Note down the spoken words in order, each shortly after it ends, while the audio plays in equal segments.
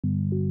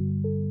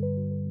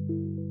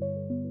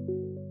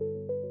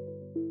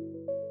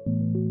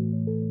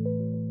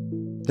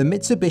The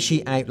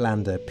Mitsubishi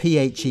Outlander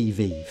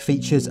PHEV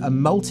features a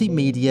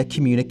multimedia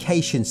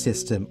communication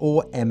system,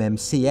 or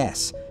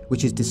MMCS,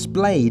 which is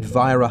displayed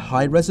via a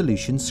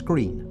high-resolution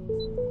screen.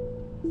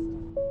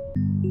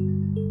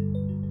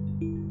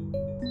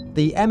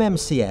 The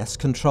MMCS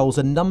controls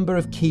a number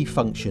of key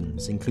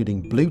functions,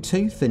 including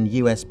Bluetooth and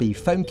USB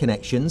phone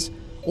connections,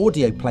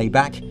 audio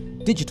playback,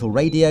 digital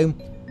radio,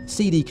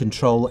 CD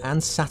control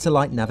and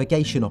satellite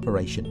navigation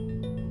operation.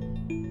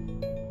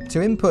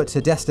 To input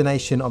a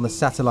destination on the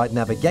satellite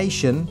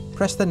navigation,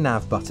 press the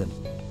Nav button.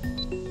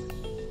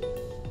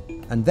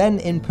 And then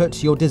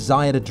input your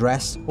desired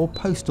address or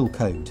postal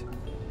code.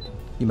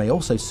 You may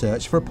also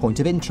search for a point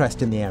of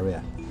interest in the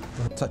area,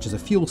 such as a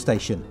fuel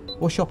station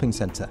or shopping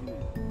centre.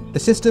 The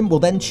system will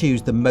then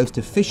choose the most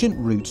efficient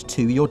route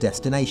to your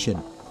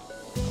destination.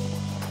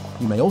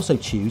 You may also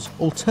choose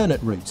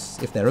alternate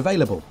routes if they're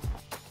available.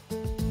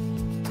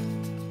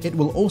 It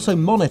will also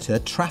monitor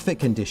traffic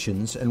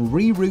conditions and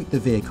reroute the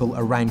vehicle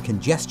around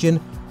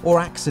congestion or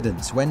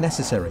accidents when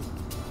necessary.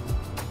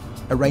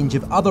 A range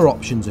of other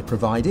options are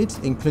provided,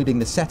 including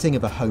the setting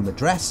of a home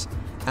address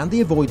and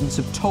the avoidance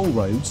of toll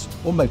roads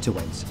or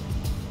motorways.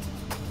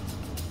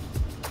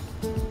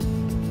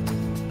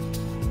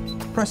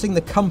 Pressing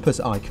the compass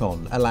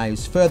icon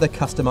allows further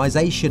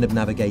customization of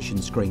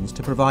navigation screens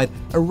to provide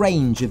a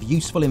range of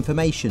useful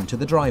information to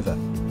the driver.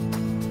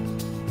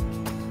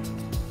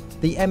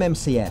 The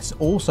MMCS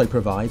also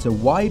provides a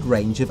wide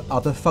range of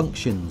other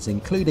functions,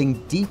 including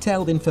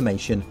detailed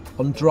information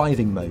on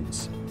driving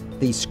modes.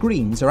 These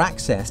screens are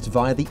accessed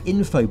via the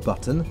Info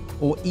button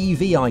or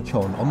EV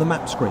icon on the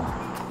map screen.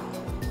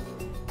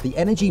 The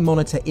energy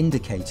monitor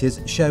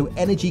indicators show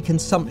energy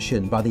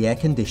consumption by the air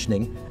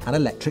conditioning and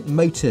electric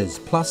motors,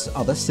 plus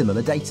other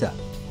similar data.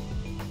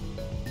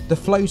 The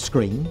flow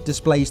screen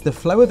displays the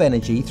flow of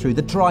energy through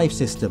the drive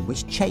system,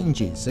 which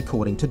changes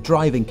according to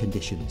driving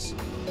conditions.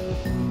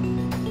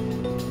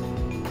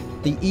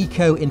 The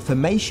Eco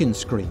Information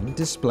screen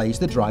displays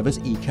the driver's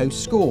Eco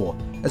score,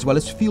 as well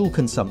as fuel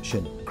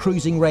consumption,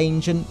 cruising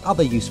range and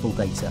other useful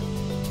data.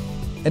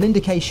 An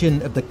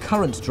indication of the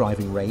current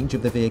driving range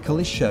of the vehicle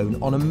is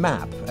shown on a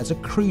map as a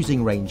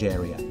cruising range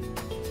area.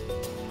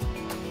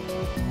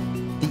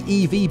 The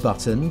EV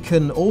button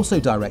can also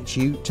direct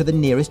you to the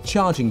nearest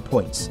charging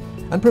points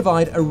and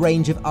provide a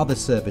range of other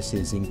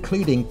services,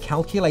 including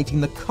calculating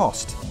the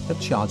cost of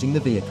charging the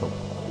vehicle.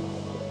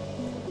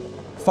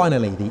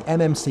 Finally, the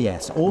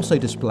MMCS also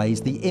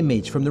displays the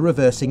image from the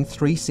reversing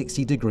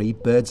 360-degree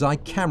bird's-eye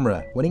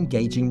camera when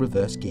engaging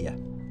reverse gear.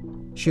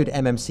 Should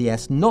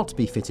MMCS not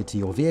be fitted to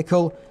your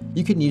vehicle,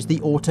 you can use the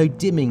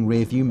auto-dimming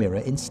rearview mirror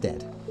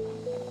instead.